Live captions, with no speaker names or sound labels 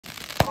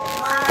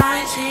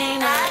she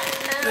ain't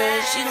that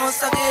rich. She gon'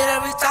 suck it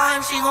every time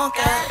she gon'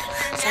 get.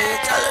 Say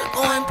it, tell her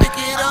go and pick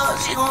it up,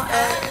 she gon'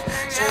 head.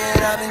 Say it,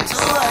 I've been too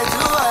high,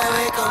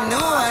 wake up new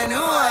high.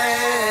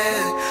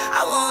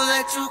 I won't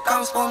let you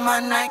come spoil my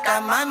night.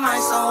 Got my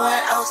mind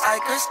somewhere else. I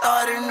could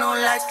start a new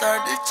life,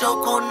 start the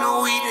choke on the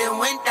weed and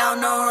went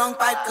down the wrong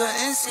pipe.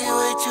 Couldn't see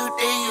what you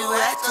did, you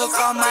had took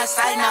on my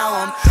side.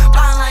 Now I'm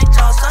blind like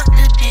y'all, suck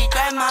the D,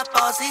 grab my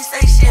balls. He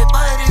say shit,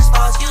 but it's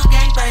false. You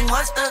gangbang,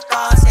 what's the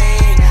cause?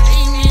 Hey,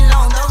 leave me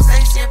alone, don't say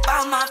shit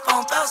about my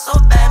phone. Felt so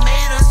bad,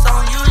 made a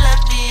song, you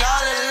left me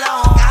all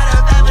alone. Got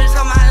a bad bitch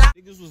on my life.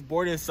 Niggas was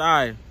bored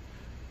inside,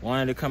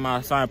 wanted to come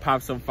outside and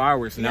pop some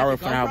fireworks. Now we're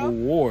gonna have a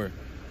war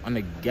on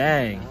the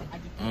gang.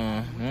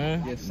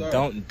 Yes, sir.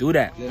 Don't do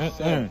that. Yes,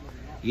 sir.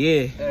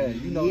 Yeah. Hey,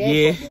 you know,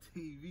 yeah.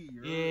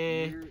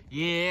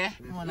 Yeah.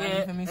 Come on, now,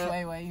 you feel me?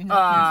 Sway way. You know,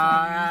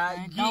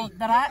 don't.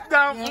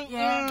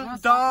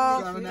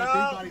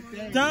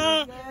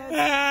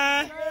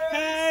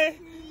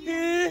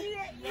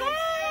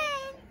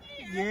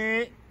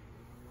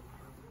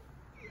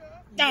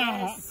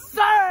 Yes,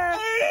 sir.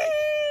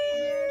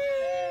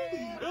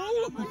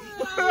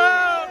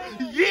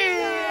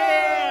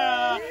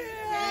 Yeah.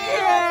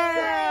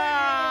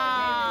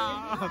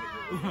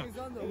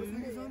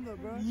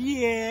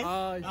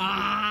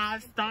 Yeah.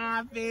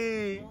 Stop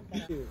it.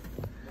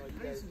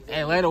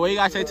 Hey, Lando, what you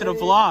gotta say to the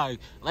vlog?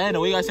 Lando,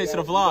 what you gotta say to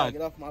the vlog?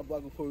 Get off my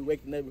block before we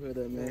wake the neighborhood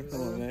up, man.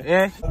 Come on, man.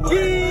 Yeah.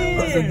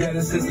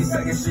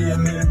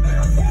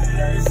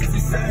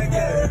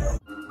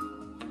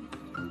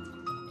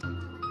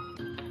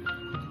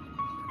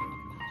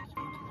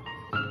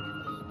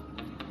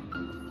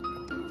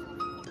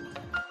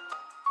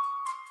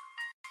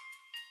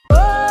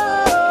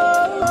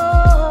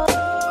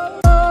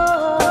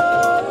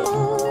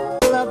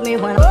 Love me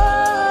when love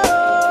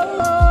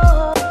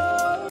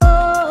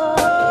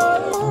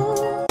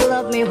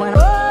me when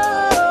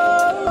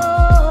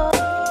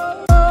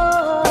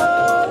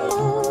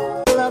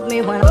love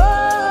me when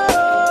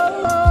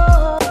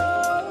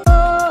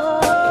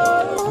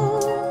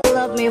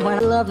love me when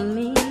love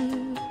me.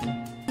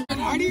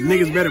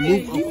 Niggas better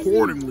move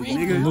accordingly,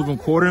 nigga. Move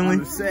accordingly.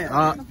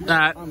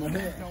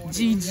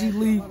 GG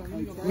Lee.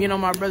 You know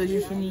my brother,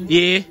 you feel me?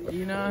 Yeah.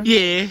 You know?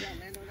 Yeah.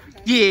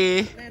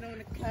 Yeah.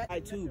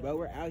 Alright, too, bro.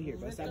 We're out here,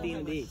 bro. Stop being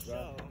a bitch,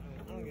 bro.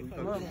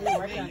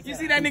 You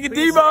see that nigga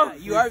Debo?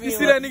 You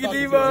see that nigga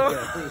Debo?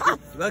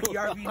 Lucky you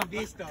are being a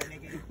bitch, though,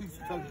 nigga.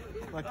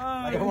 Like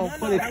I'm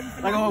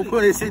gonna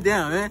put it, sit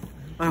down, man.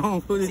 I'm gonna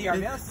put it.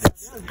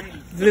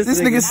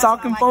 This nigga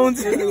socking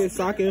phones. This nigga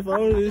socking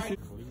phones.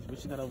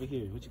 What you got over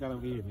here? What you got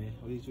over here, man?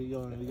 What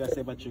you gotta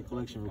say about your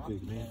collection real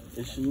quick, man?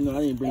 You know,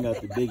 I didn't bring out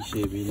the big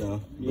shit, you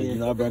know. But, you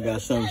know, I brought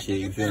out some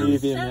shit, you feel me? You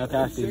feel me?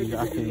 Okay, I feel you.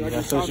 I feel you.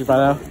 That's what you brought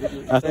out.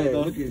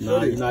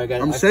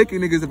 I'm shaking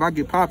niggas if I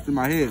get pops in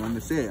my head on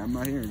the set. I'm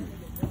not hearing it.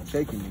 I'm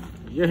shaking it.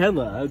 You're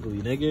hella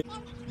ugly, nigga.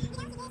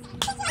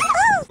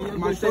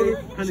 My shoulders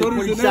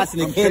 140 shots in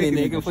the cannon,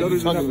 nigga. What you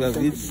talking about,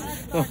 bitch?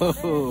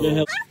 You're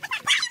hella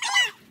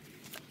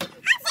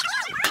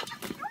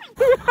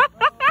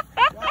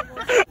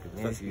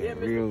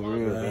real.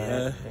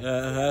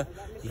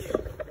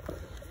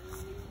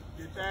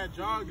 Get that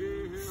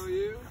jogging, hell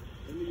yeah.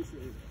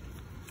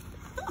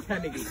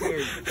 That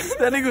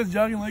nigga was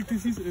jogging like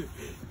this, he said.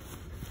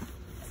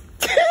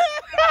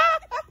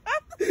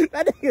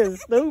 That nigga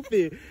is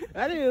stupid.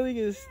 That nigga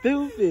is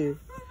stupid.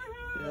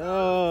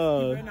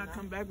 Oh. You better not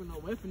come back with no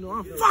weapon, no.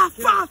 I'm fa.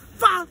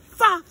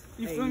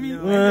 You feel me?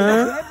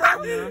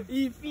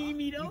 You feel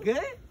me though?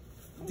 Good?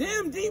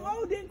 Damn,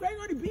 Debo, didn't Greg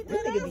already beat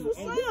that ass?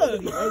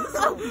 What's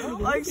up?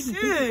 Like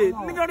shit.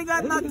 Nigga already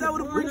got knocked out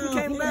with a brick and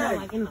came back.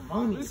 Like in the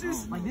moment. This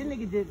is like this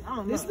nigga did. I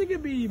don't know. This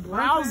nigga be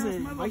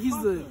browsing like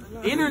he's the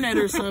internet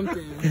or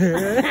something.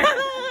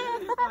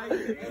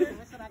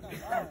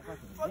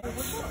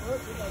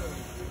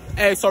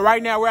 Hey, so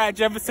right now we're at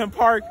Jefferson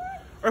Park.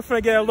 We're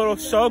finna get a little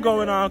show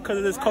going on because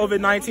of this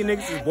COVID-19.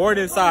 Niggas is bored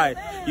inside.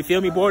 You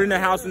feel me? Bored in the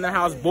house,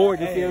 bored.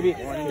 You feel me?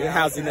 In the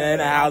house, in the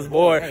house,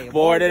 bored.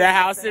 Bored in the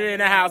house, in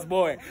the house,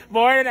 bored.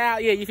 Bored in the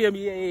house. Yeah, you feel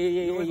me?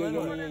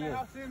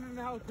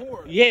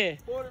 Yeah.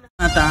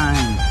 Corona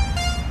time.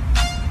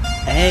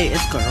 Hey,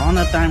 it's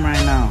Corona time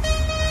right now.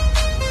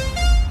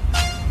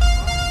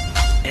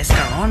 It's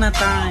Corona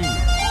time.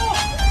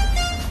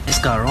 It's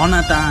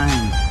Corona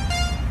time.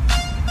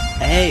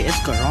 Hey, it's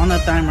Corona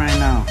time right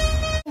now.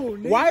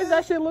 Why does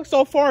that shit look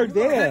so far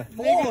there?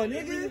 Nigga.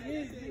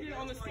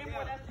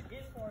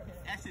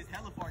 That shit's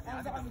hella far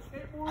down.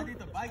 I did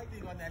the bike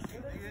thing on that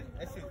shit, nigga.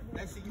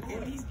 That shit, you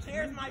hit these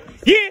chairs might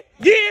be.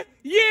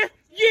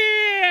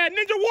 Yeah!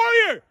 Ninja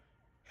Warrior!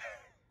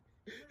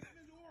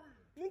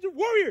 Ninja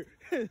Warrior!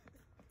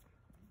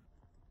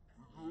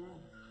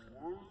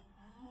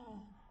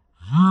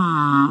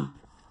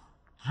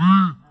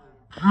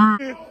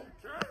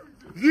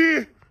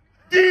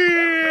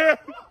 Yeah!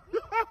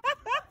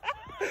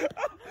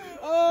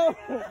 Oh!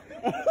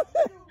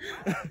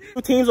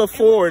 Two teams of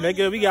four,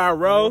 nigga. We got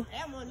Raw.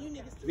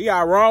 We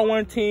got Raw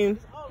one team.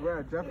 We're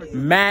at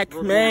Jefferson. Mac,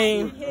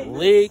 Main,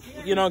 League,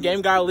 you know,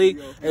 Game Guy League,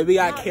 and we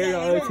got Carrie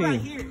on the other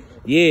team.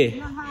 Yeah.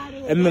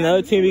 And then the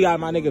other team, we got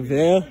my nigga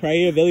Vail right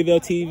here,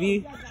 Valleyville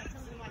TV.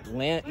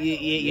 RGM.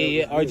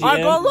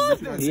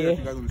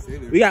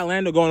 Yeah. We got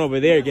Lando going over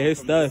there, get his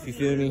stuff, you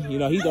feel me? You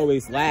know, he's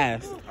always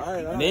last.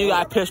 And then you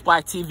got Pitch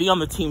Black TV on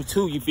the team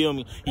too, you feel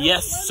me?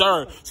 Yes,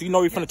 sir. So you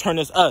know we're finna turn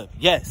this up.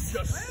 Yes.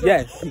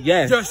 Yes.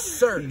 Yes. Yes,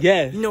 sir.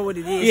 Yes. You know what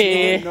it is.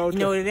 Yeah. You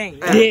know what it ain't.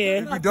 Yeah.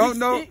 If you don't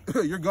know,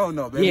 you're going to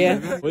know, baby.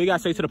 Yeah. What you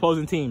gotta say to the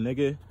opposing team,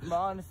 nigga? My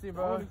honesty,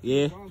 bro.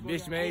 Yeah.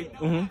 Bitch made.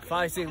 Mm-hmm.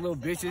 5, 6 little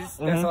bitches.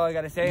 That's all I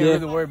gotta say. Yeah.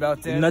 Don't really worry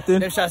about them. Nothing.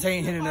 Them shots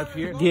ain't hitting up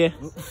here. Yeah.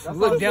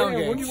 Look down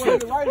game. When you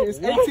want to write it, it's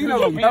 18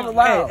 of them. Have it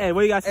loud. Hey,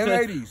 what you got to say?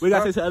 ladies, What you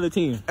got to say to the other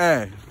team?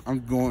 Hey, I'm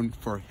going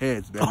for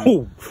heads, baby.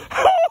 Oh.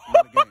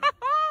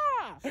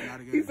 Not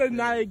a game. He said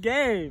not a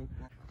game.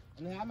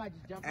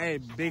 Hey,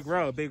 big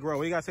bro.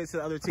 What you got to say to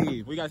the other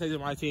team? What you got to say to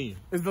my team?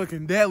 It's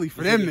looking deadly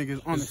for them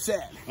niggas on the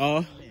set.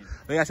 Oh, what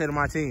you got to say to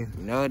my team?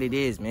 You know what it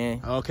is,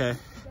 man. Okay.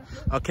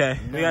 Okay.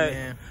 You know,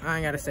 man, I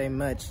ain't gotta say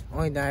much.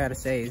 Only thing I gotta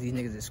say is these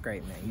niggas is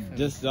straight, man.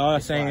 Just all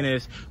I'm saying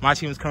is my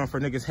team is coming for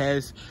niggas'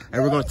 heads,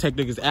 and we're gonna take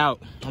niggas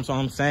out. That's all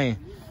I'm saying.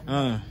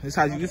 This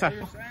how. This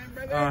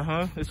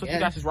what you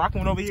guys is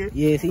rocking over here.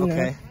 Yes, you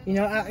okay.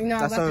 know.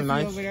 That's something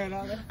nice. Over there and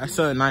all that. That's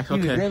something nice.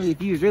 Okay.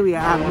 If you was really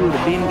out, you would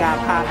have been got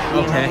popped.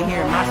 Okay. Over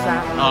here in my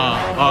side.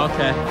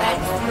 Okay.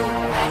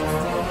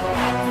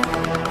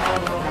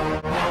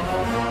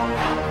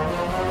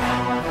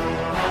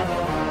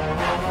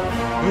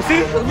 Let me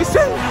see. Let me see.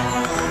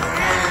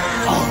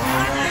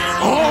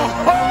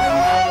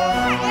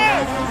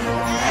 Yes.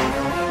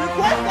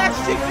 Request that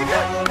shit, nigga.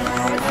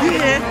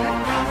 Yeah.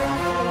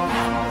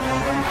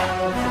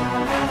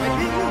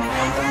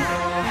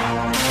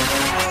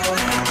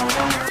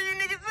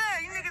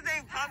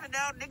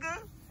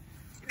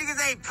 Niggas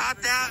ain't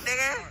popped out,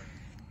 nigga.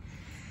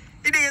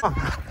 You niggas.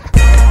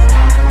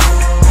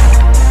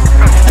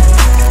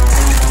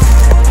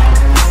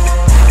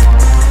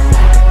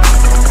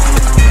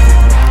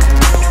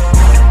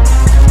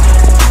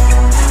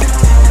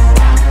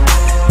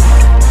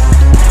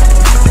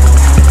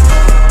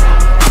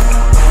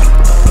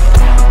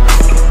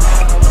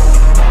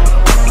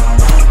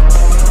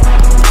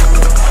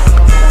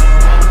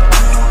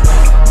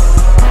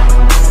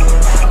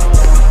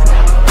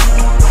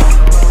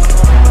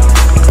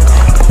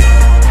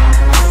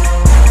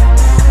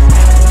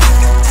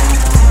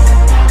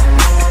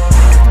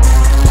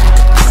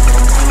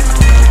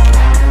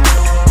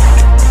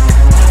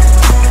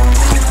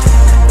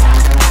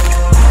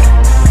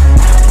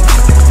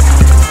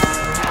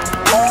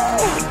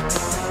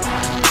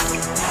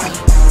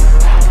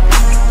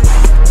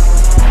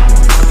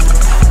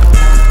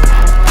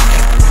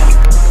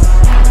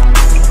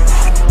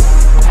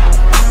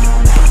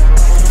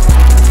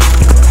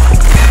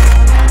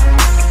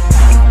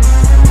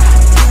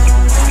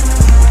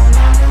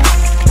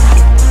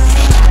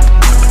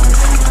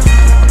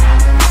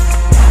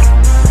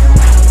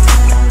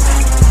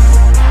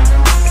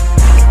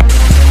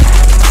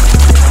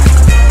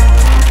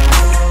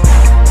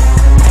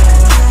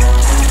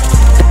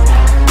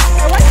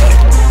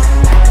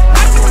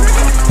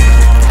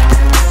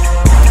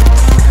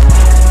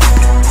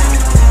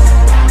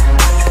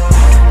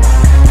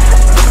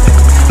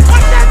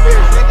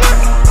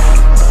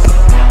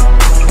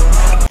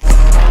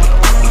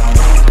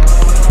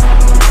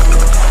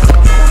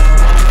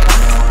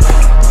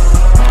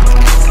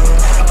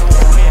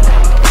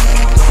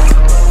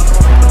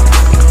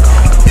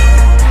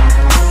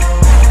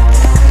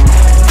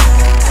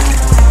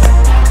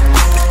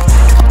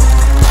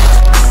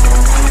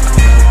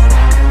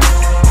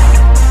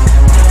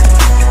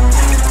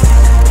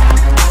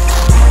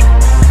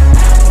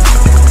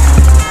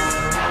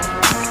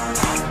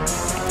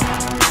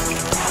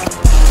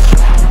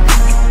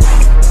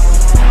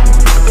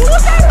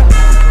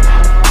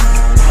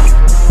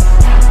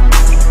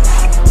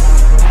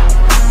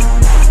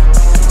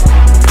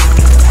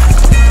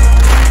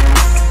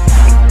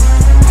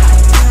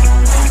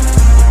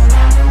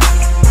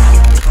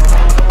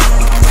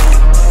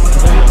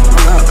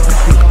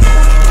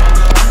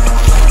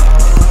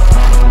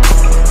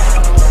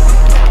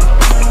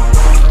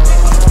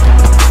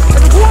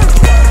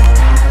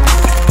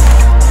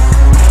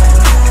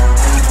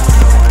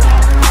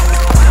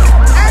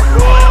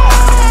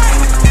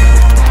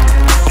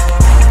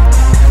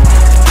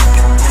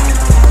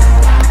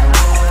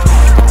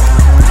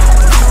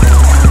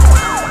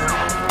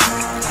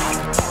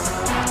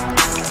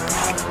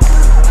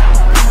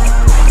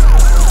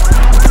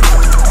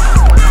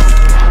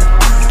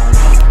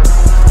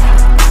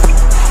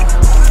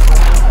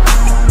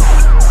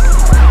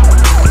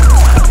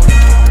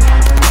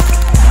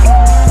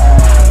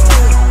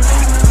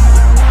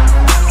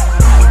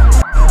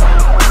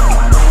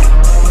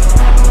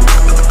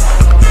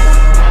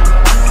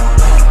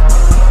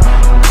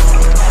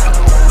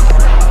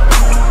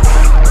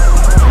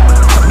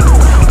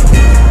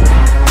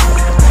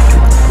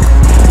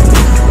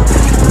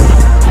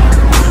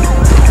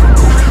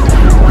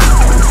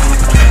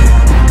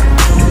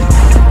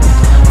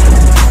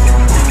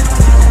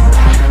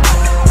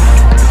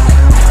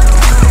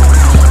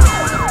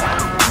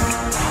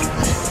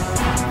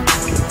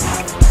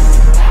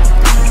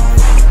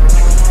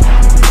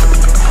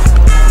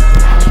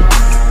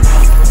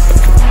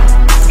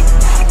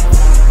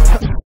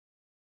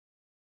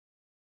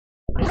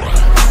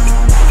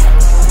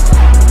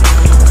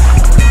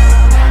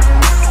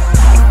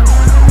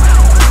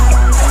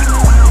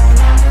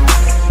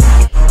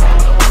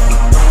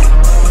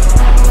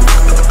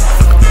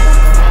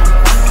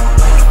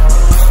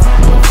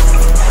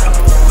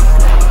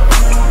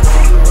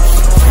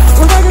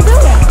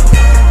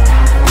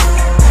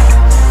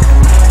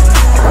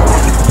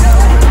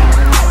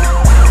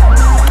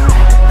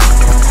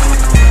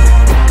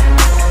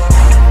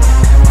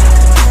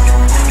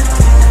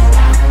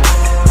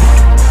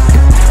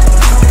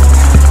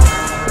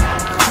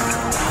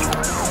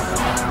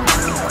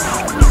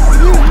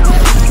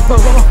 Yeah,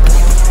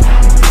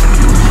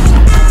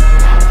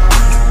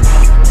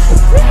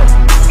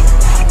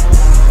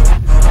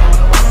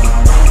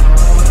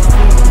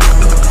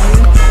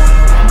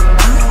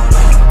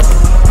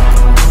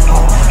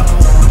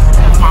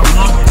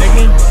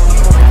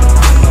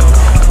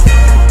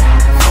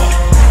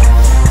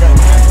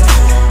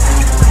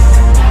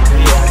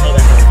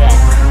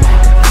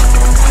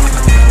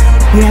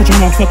 I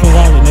dropped my fucking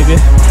wallet, nigga.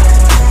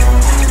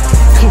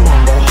 Come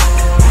on, bro.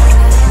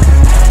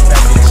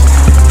 That bitch.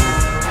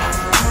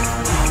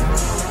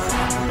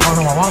 I don't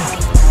know my wallet.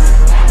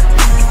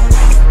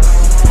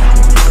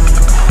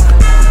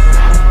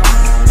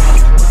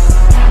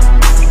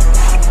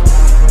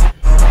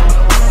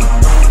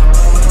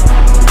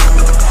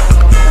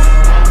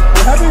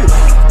 What happened?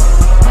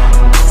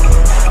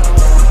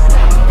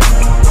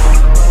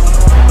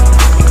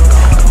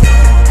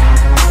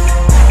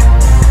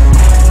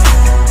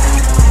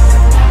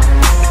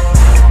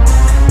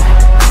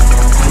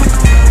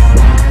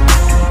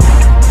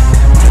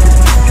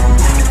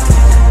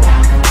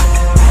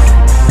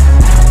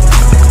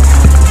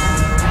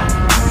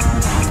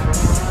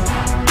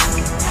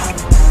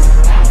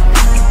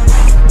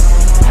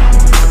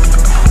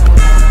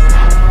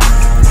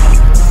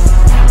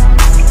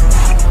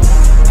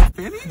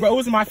 Bro, it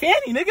was my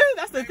fanny, nigga.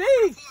 That's the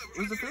thing.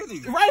 Where's the fanny?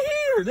 Right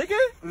here, nigga.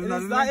 It's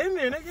not not in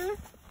there, nigga.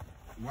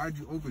 Why'd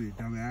you open it,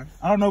 dumbass?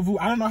 I don't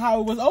know how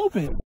it was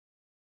open.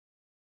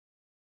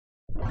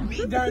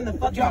 Me during the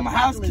fucking drop my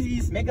house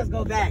keys, make us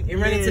go back and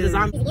run into the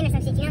zombie. Some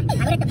shit, you know?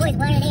 I let the boys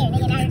water there,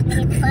 nigga. That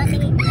nigga fuck,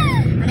 nigga.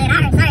 I mean, I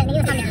heard sorry, nigga. It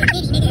was something to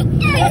get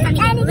nigga. It was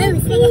something to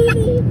loose, nigga.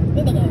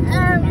 This nigga.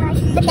 Oh, gosh.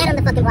 Put that on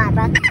the fucking blog,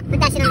 bro. Put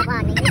that shit on the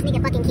blog, nigga. This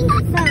nigga fucking kinky.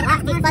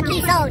 Lost his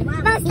fucking soul.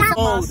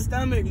 Oh,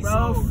 stomach,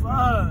 bro.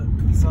 Fuck.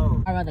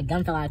 I remember the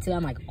gun fell out too.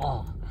 I'm like,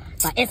 oh.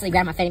 So I instantly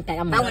grabbed my fanny pack.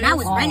 I'm like, but when I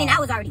was running, I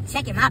was already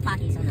checking my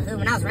pockets on the hood.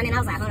 When I was running, I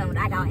was like, hold on,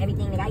 I got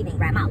everything, nigga. I even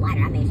grabbed my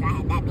lighter. I made sure I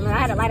had that. I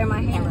had a lighter in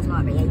my hand. Hella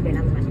small, but yeah, you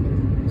better not lose my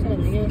shit. Shut up,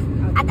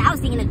 nigga. I was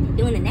thinking of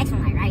doing the next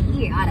one, like right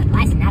here. All the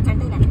lights and I turned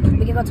through that.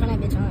 We can go turn that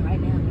bitch on right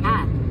now.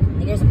 Ah,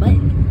 nigga, there's a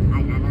button.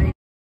 I did not know that.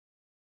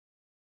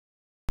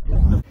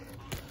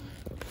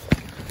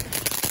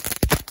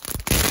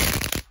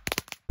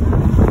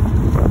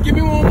 Give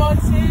me one more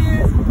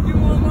chance. Give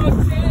me one more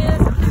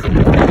chance.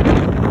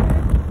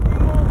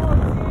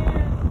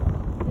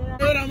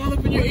 Good, I'm all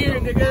up in your ear,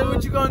 nigga.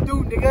 What you gonna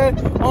do,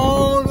 nigga?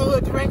 Oh, the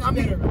hood drink. I'm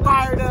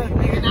fired up,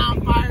 nigga. Now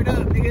I'm fired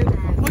up, nigga.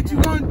 What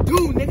you gonna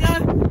do,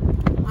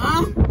 nigga?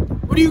 Huh?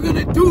 What are you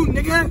gonna do,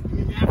 nigga?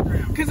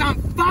 Cause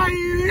I'm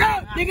fired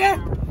up, nigga.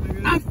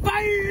 I'm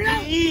fired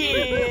up.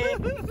 Yeah.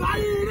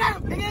 Fired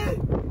up, nigga.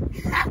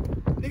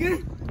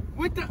 Nigga.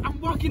 I'm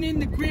walking in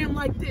the gram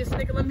like this,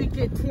 nigga. Let me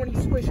get 20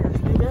 swishers,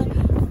 nigga.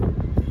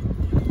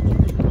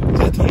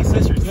 Just 20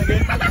 swishers, nigga.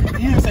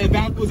 You didn't say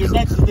backwards or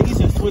nexus, nigga. You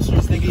said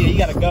swishers, nigga. Yeah, you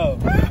gotta go.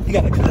 You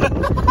gotta go.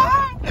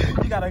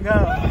 You gotta go.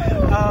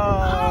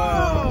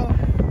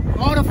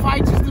 All the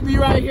fights used to be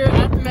right here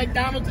at the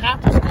McDonald's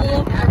after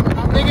school.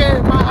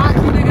 Nigga, my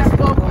auntie nigga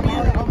spoke with me.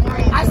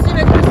 I seen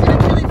a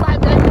chili fight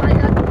back right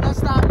at the bus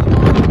stop, you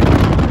know.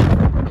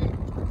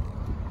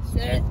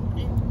 Shit.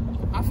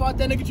 I fought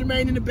that nigga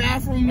Jermaine in the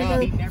bathroom,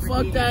 nigga.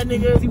 Fuck that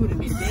nigga. He would have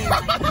been dead. I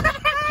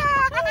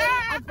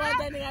fought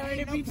that nigga at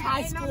Rainier Beach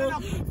High School.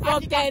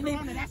 Fuck that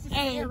nigga.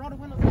 Hey.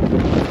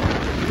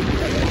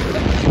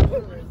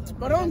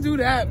 But don't do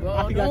that,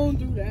 bro. Don't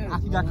do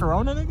that. You got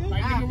corona, nigga?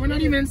 Like, nigga, we're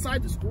not even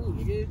inside the school,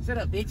 nigga. Shut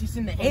up, bitch. It's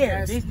in the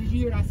air. Bitch, did you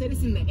hear what I said?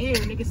 It's in the air.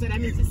 Nigga said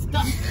that means it's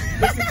stuck.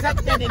 It's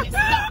stuck there and it's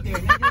stuck there,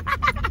 nigga.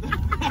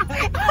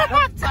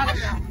 What you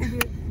talking about,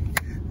 nigga?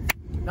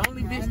 The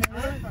only bitch,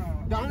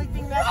 the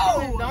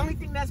only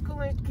thing that's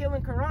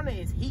killing corona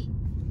is heat.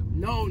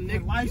 No,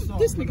 nigga.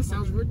 This nigga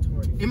sounds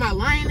retarded. Am I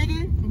lying,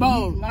 nigga?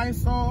 Bro,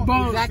 Lysol.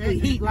 Bro, exactly.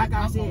 Heat, like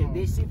I said.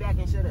 Bitch, sit back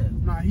and shut up.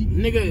 Nah,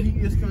 nigga. Heat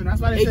is killing. That's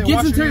why they say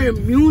gets into your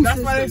immune system.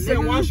 That's why they say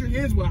wash your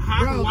hands with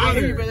hot water. I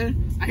hear you, brother.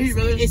 I hear you,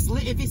 brother.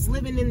 If it's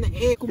living in the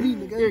air, back with me,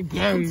 nigga. You're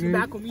gay. Sit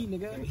back with me,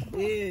 nigga.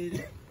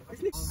 Yeah. Oh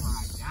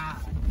my god.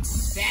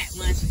 That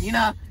much, you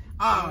know?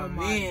 Oh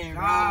man,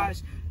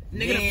 gosh.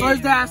 Nigga, the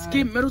first day I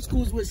skipped middle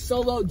schools with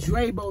Solo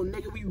Drabo,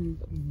 nigga. We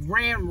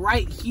ran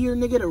right here,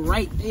 nigga, to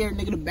right there,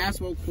 nigga, the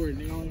basketball court,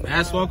 nigga.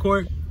 Basketball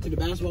court? To the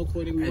basketball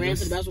court, and we ran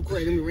to the basketball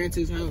court, and then we ran to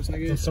his house,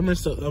 nigga. Summer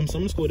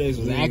school days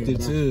was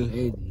active,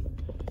 too.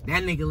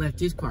 That nigga left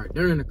his part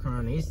during the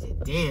corona. He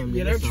said, damn,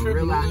 yeah, nigga, so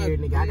real out here,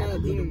 nigga, I gotta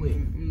leave it with.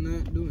 I'm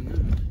not doing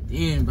that.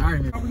 Damn, I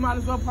remember. We might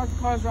as well park the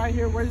cars right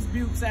here where this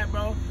Buick's at,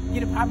 bro.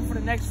 Get it popping for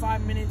the next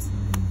 5 minutes.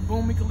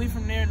 Boom, we can leave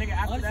from there, nigga,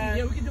 after that.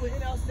 Yeah, we can do an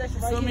in-house session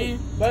right Feel here.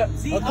 me? But,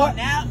 see,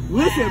 now.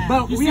 Listen,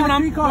 but you we see what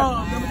have I'm 3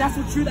 cars. No, but that's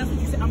what you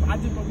said. I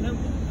just broke them.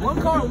 One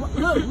car,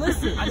 look,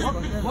 listen.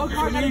 One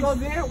car gotta go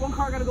there, one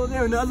car gotta go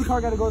there, and the other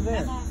car gotta go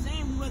there. That's what I'm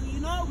saying.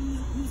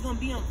 We was gonna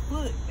be on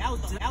foot. That was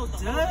the whole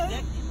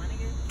objective, my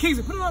nigga.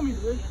 Kingsley, put it on me,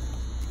 dude.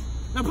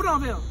 Now put it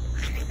on Bill.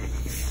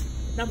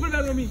 Now put it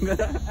back on me.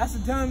 That's a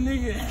dumb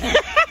nigga.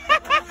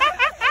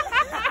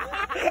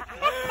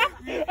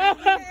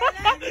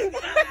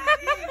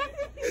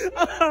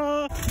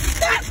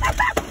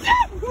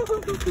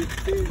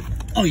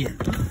 Oh yeah.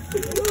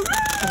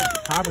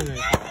 Popping it.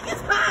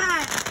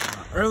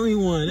 Early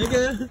one,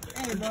 nigga.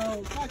 Hey,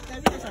 bro, fuck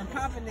that. Niggas are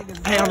popping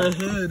niggas. Hey, on the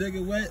hood,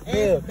 nigga, wet.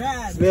 Hey,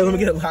 bad. Smell, let me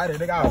get a lighter,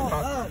 nigga. I was Hold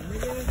popping. up,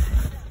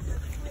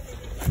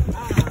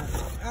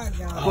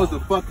 nigga. Close the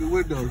fucking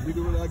windows,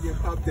 nigga, when I get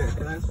popped at,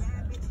 cuz.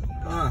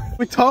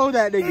 We told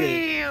that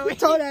nigga. We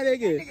told that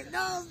nigga.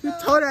 We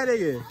told that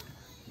nigga.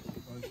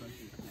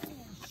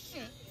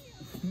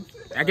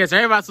 I guess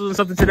everybody's doing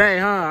something today,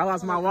 huh? I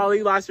lost my wallet.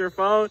 You lost your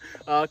phone.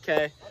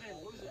 Okay.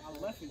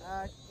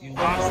 You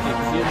lost it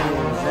because you didn't know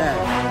what was that.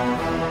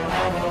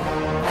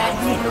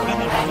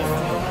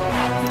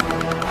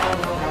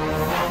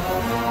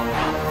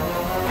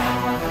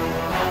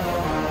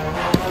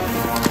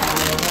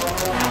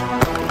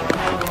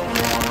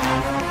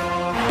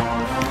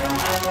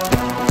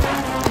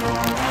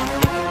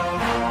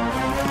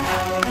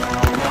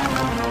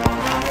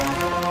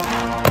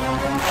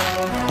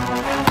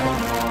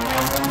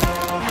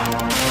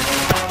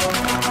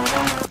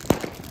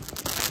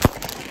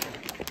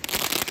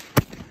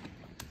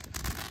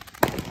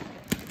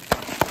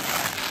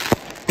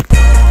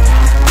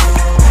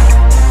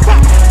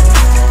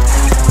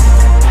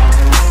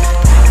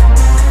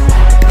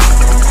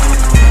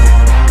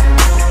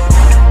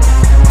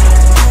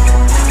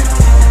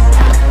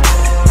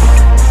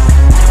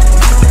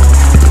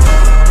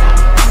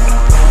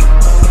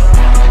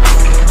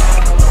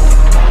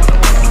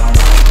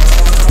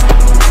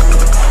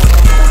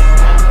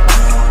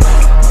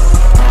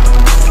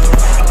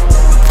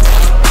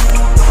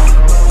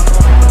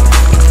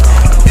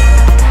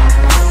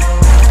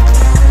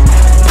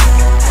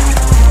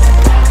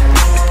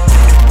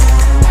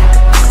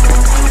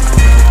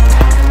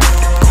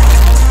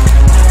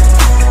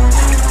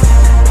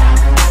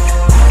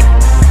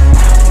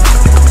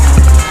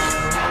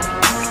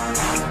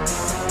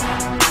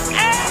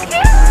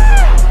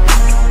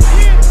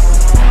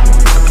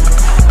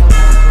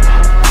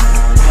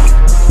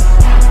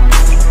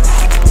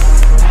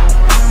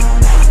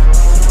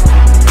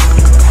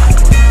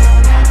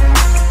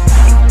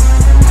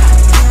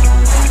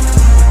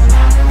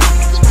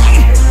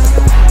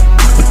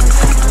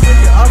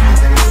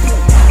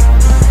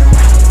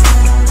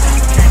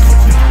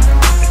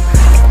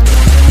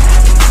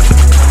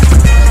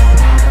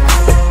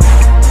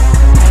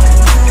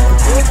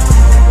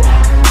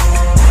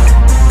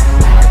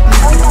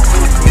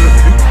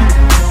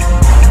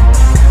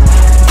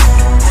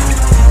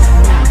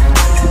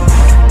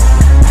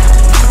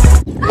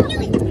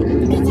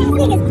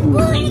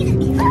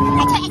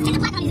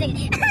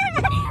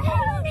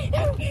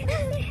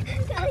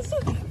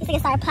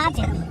 Start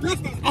popping.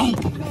 Hey.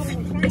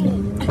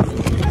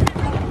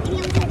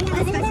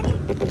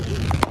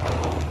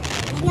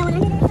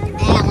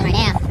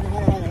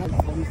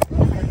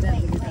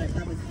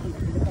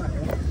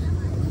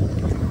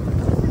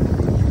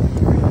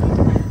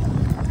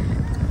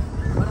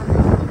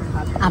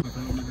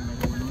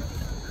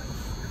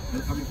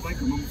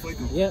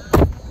 Yep.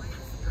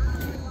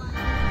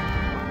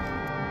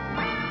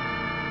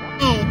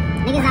 Hey,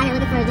 niggas out here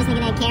looking for this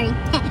nigga named Carrie.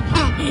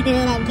 This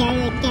nigga named Carrie,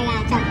 they carry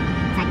out a truck.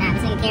 It's like, nah,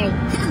 this nigga Carrie.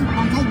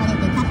 I'm telling you,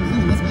 the cops was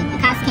this way. The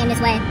cops came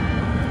this way.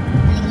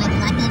 That nigga might be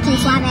locked up. King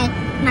Suave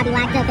might be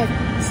locked up because,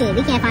 shit,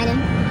 we can't find him.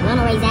 We don't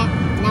know where he's at.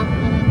 No.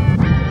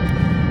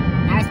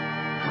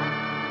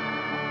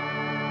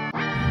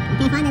 We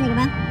can't find that nigga,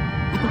 bro.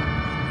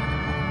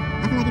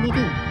 I feel like he did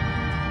too.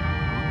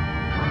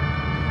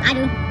 I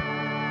do.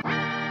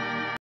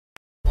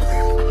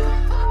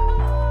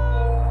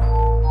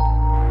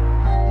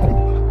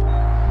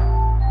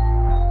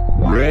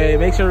 Ray,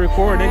 make sure to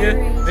record, nigga.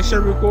 Make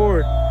sure to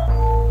record.